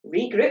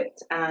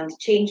regrouped and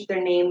changed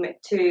their name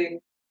to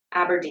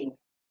Aberdeen.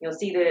 You'll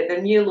see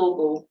the new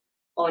logo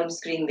on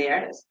screen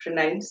there. It's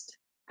pronounced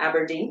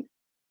Aberdeen.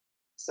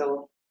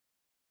 So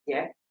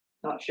yeah,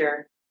 not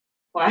sure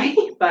why,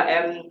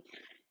 but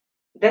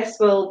this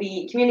will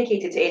be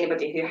communicated to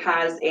anybody who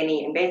has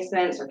any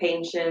investments or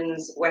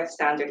pensions with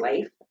Standard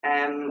Life.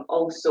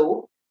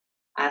 Also,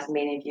 as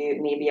many of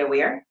you may be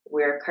aware,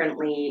 we're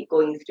currently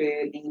going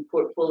through the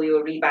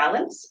portfolio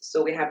rebalance.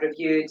 So we have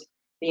reviewed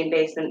the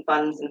investment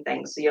funds and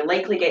things. So you'll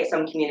likely get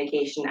some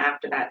communication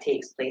after that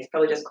takes place,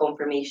 probably just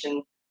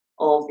confirmation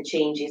of the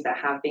changes that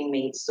have been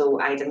made. So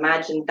I'd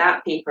imagine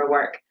that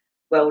paperwork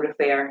will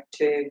refer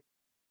to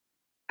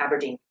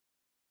Aberdeen.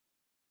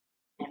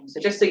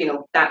 So just so you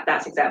know,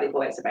 that's exactly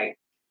what it's about.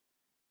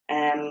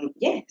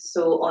 Yeah,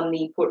 so on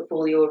the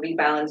portfolio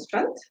rebalance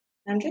front,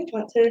 Andrew, do you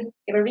want to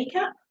give a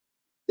recap?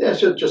 Yeah,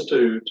 so just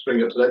to bring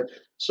you up to date.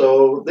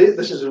 So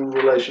this is in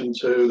relation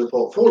to the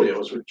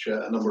portfolios, which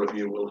a number of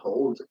you will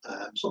hold.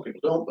 Some people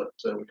don't, but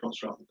we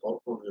concentrate on the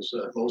portfolios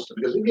mostly,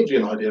 because it gives you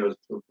an idea of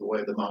the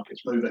way the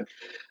market's moving.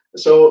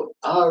 So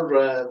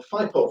our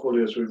 5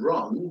 portfolios we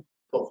run,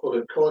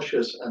 portfolio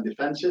cautious and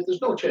defensive,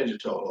 there's no change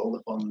at all. All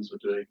the funds are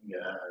doing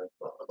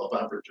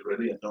above average,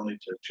 really, and no need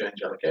to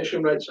change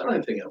allocation rates or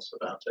anything else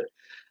about it.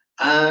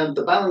 And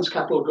the balanced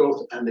capital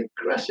growth and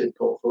aggressive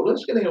portfolio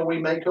is getting a wee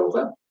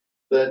makeover.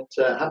 That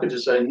happy to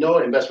say no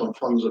investment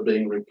funds are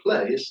being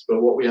replaced,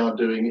 but what we are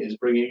doing is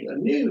bringing a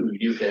new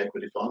UK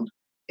equity fund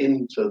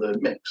into the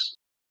mix.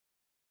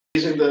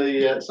 Using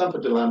the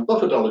Stamford DeLand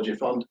Bufferdology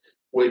Fund,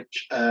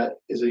 which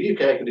is a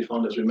UK equity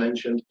fund, as we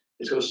mentioned.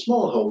 It's got a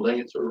small holding,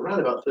 it's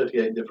around about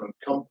 38 different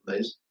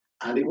companies,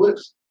 and it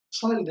works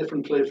slightly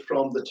differently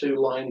from the 2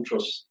 line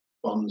trust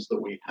funds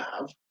that we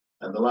have.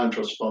 And the line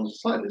trust fund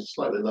is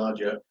slightly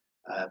larger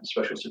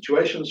special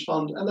situations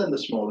fund, and then the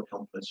smaller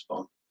companies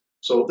fund.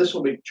 So this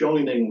will be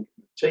joining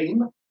the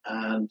team,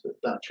 and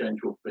that change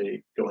will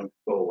be going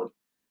forward.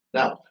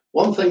 Now,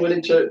 one thing we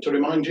need to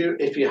remind you,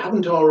 if you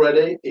haven't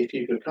already, if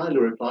you could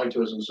kindly reply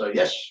to us and say,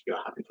 yes,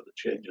 you're happy for the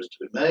changes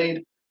to be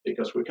made,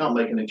 because we can't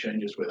make any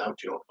changes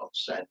without your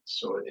consent.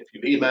 So if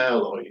you email,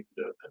 or you can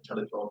do a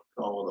telephone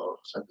call, or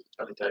send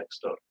a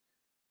teletext, or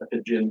a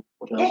pigeon,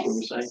 what else would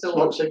we say? So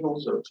smoke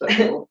signals are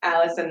acceptable.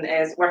 Alison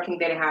is working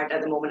very hard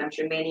at the moment. I'm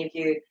sure many of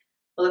you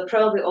will have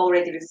probably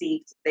already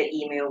received the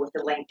email with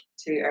the link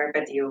to our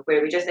video,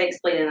 where we just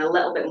explain in a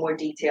little bit more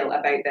detail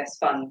about this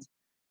fund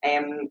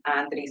and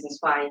the reasons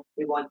why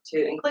we want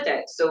to include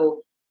it.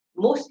 So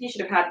most of you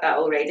should have had that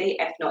already.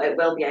 If not, it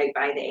will be out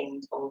by the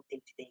end of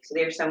day today. So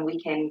there's some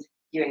weekend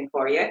viewing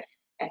for you.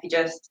 If you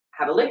just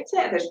have a look at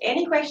it, if there's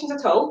any questions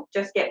at all,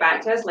 just get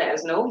back to us, let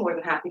us know. More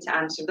than happy to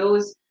answer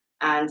those.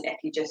 And if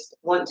you just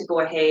want to go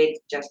ahead,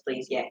 just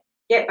please,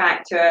 get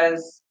back to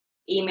us,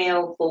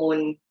 email,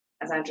 phone,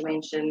 as Andrew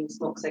mentioned,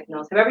 smoke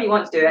signals, however you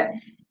want to do it,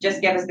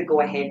 just give us the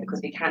go ahead, because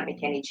we can't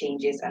make any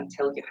changes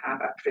until you have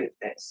approved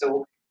it.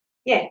 So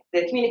yeah,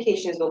 the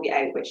communications will be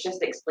out, which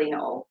just explain it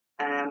all,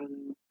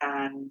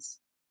 and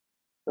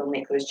we'll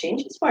make those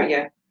changes for you.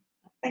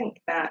 I think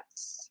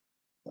that's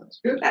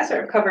good. That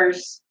sort of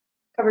covers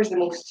the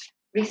most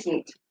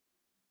recent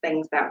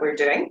things that we're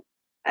doing.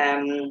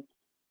 And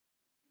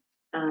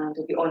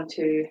we'll be on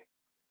to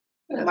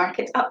the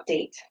market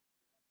update.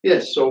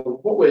 Yes, so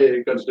what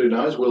we're going to do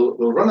now is we'll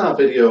run our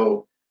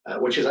video,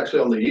 which is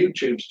actually on the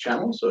YouTube's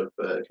channel. So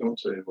if you want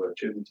to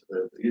tune into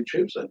the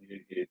YouTubes, and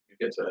you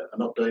get an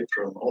update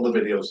from all the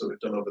videos that we've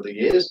done over the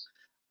years.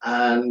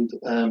 And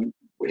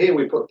here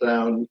we put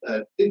down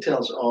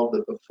details of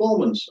the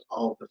performance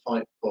of the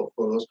 5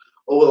 portfolios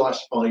over the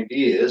last 5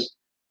 years.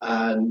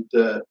 And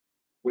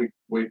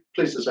we're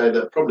pleased to say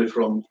that probably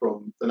from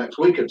the next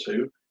week or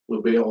two,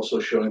 we'll be also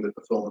showing the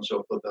performance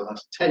over the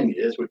last 10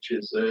 years, which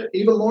is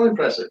even more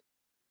impressive.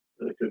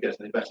 It could get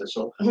any better.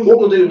 So what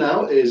we'll do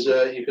now is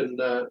you can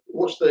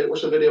watch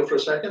the video for a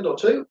second or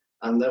two,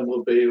 and then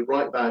we'll be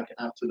right back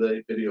after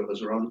the video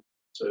has run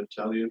to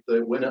tell you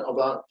the winner of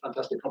our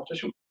fantastic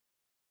competition.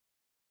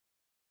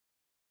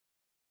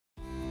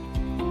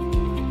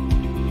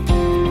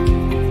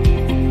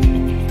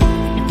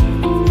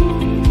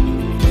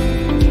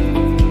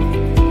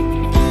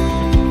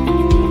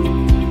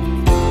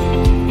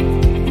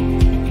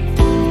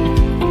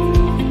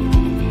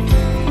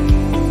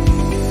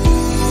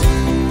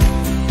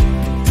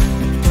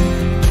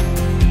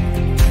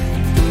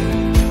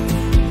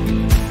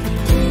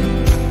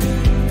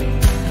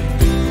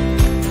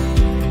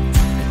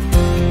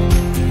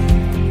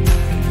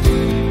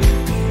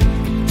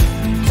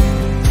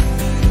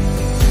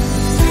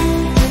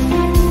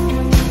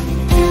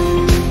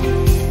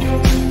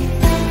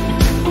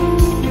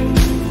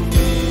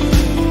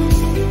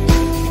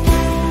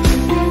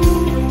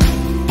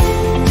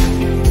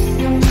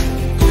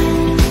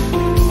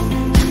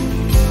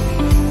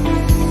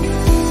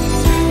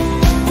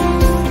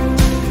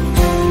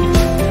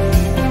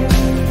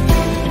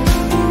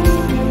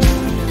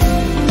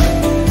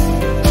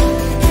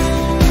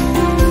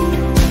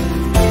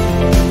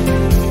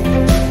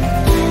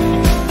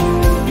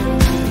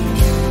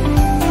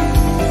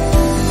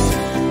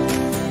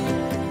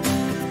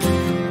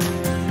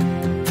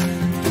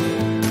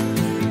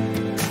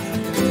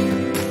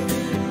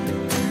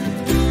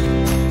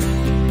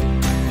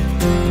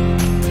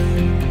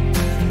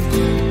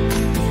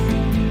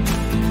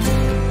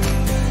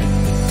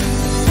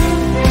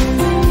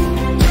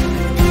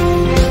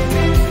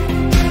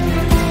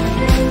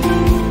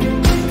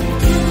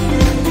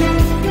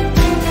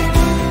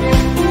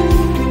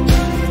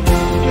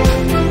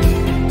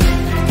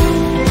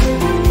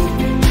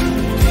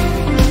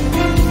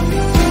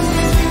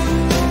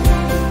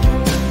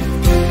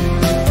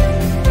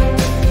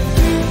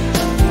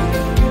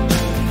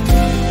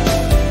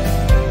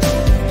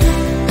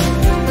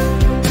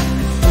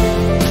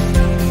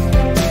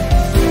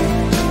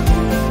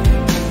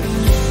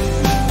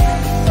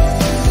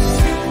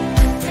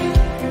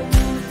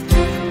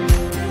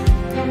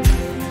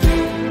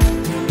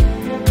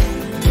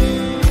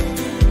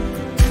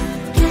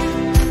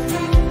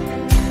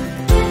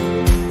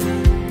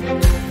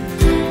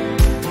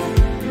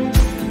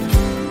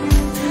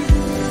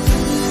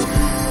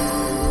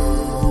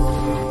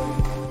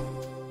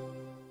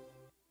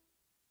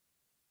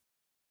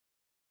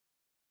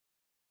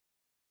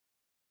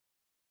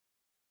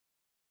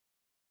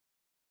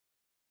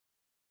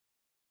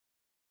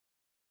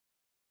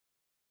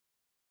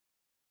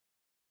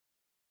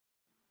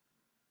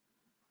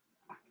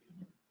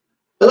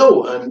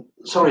 Hello, and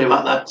sorry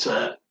about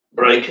that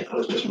break. I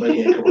was just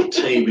making a cup of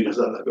tea because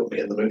that got me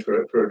in the mood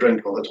for a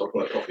drink while I talk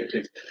about coffee and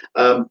tea.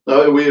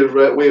 No,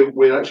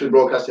 we're actually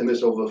broadcasting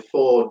this over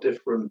 4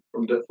 different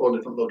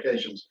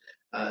locations,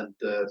 and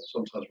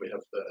sometimes we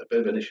have a bit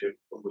of an issue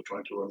when we're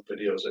trying to run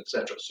videos,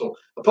 etc. So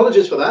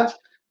apologies for that.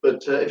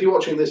 But if you're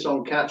watching this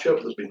on catch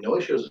up, there's been no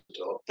issues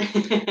at all.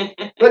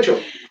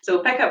 Rachel.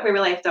 So pick up where we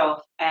left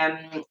off.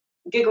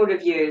 Google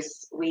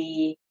reviews.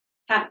 We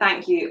can't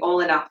thank you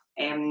all enough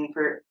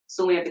for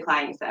so many of the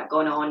clients that have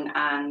gone on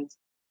and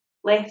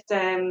left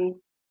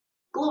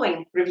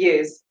glowing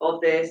reviews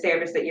of the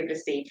service that you've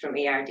received from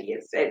A.R.D.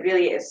 It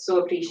really is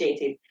so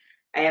appreciated.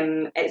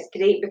 It's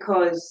great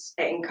because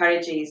it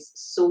encourages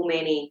so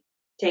many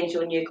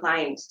potential new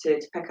clients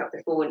to pick up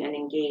the phone and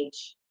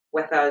engage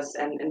with us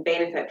and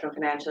benefit from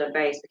financial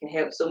advice. We can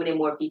help so many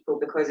more people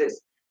because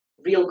it's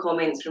real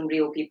comments from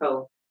real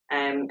people,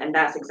 and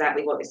that's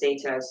exactly what they say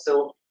to us.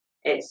 So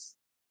it's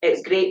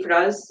great for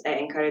us. It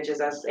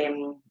encourages us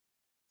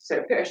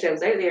sort of put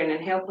ourselves out there and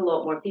then help a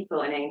lot more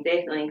people, and it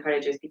definitely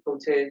encourages people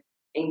to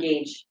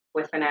engage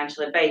with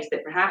financial advice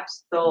that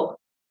perhaps thought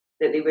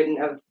that they wouldn't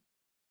have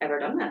ever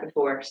done that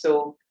before.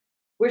 So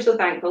we're so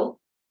thankful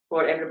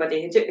for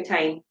everybody who took the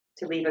time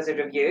to leave us a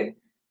review,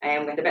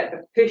 and with a bit of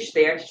a push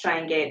there to try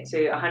and get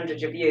to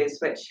 100 reviews,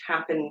 which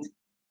happened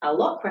a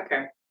lot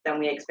quicker than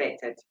we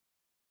expected.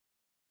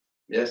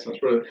 Yes, that's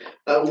brilliant.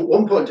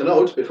 One point to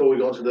note before we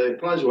go on to the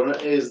prize winner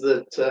is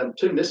that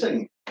 2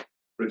 missing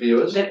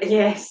reviewers.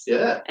 Yes.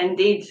 Yeah.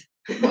 Indeed.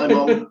 My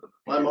mum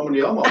and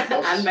your mum.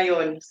 And my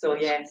own. So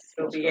yes,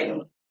 we'll be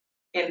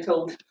getting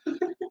told.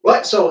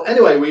 Right. So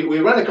anyway, we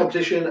ran a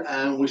competition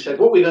and we said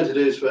what we're going to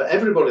do is for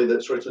everybody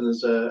that's written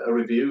us a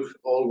review,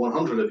 all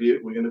 100 of you,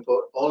 we're going to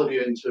put all of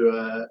you into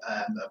a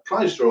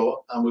prize draw,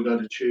 and we're going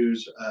to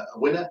choose a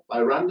winner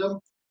by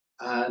random.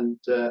 And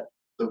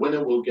the the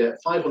winner will get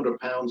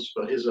 £500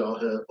 for his or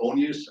her own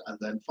use, and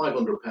then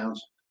 £500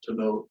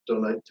 to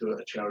donate to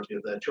a charity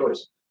of their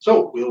choice.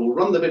 So we will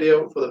run the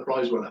video for the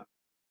prize winner.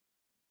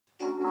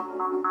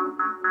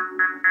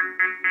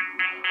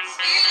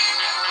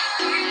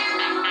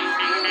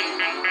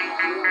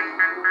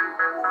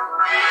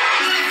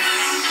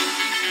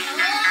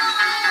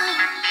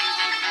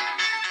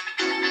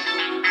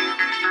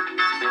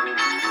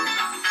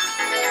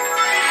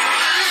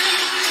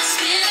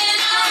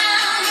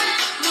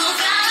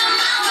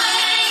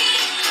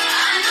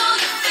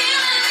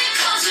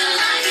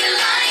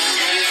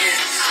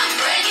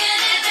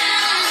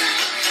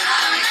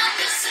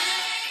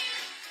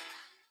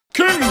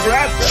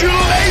 Congratulations!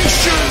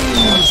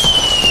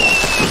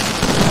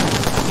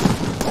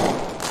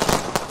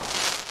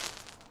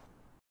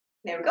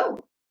 There we go.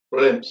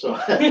 Brilliant. So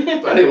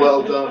very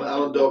well done,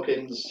 Alan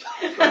Dawkins.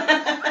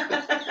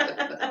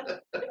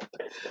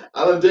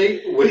 Alan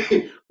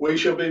D, we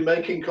shall be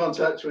making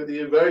contact with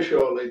you very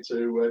shortly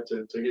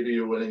to give you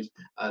your winnings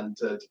and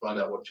to find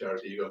out what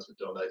charity you're going to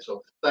donate.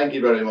 So thank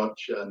you very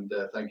much, and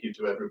thank you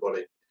to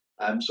everybody.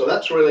 So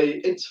that's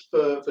really it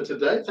for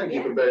today. Thank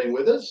you for being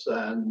with us,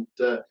 and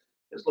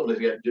it's lovely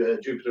to get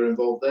Jupiter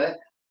involved there.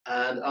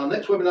 And our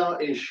next webinar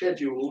is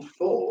scheduled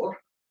for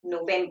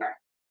November.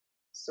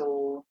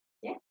 So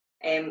yeah,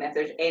 if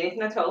there's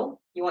anything at all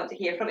you want to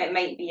hear from, it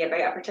might be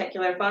about a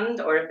particular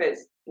fund, or if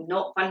it's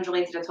not fund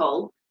related at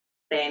all,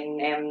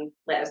 then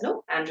let us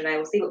know. Andrew and I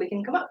will see what we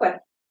can come up with.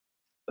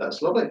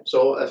 That's lovely.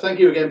 So thank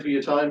you again for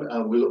your time,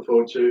 and we look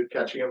forward to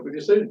catching up with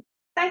you soon.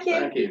 Thank you.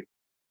 Thank you.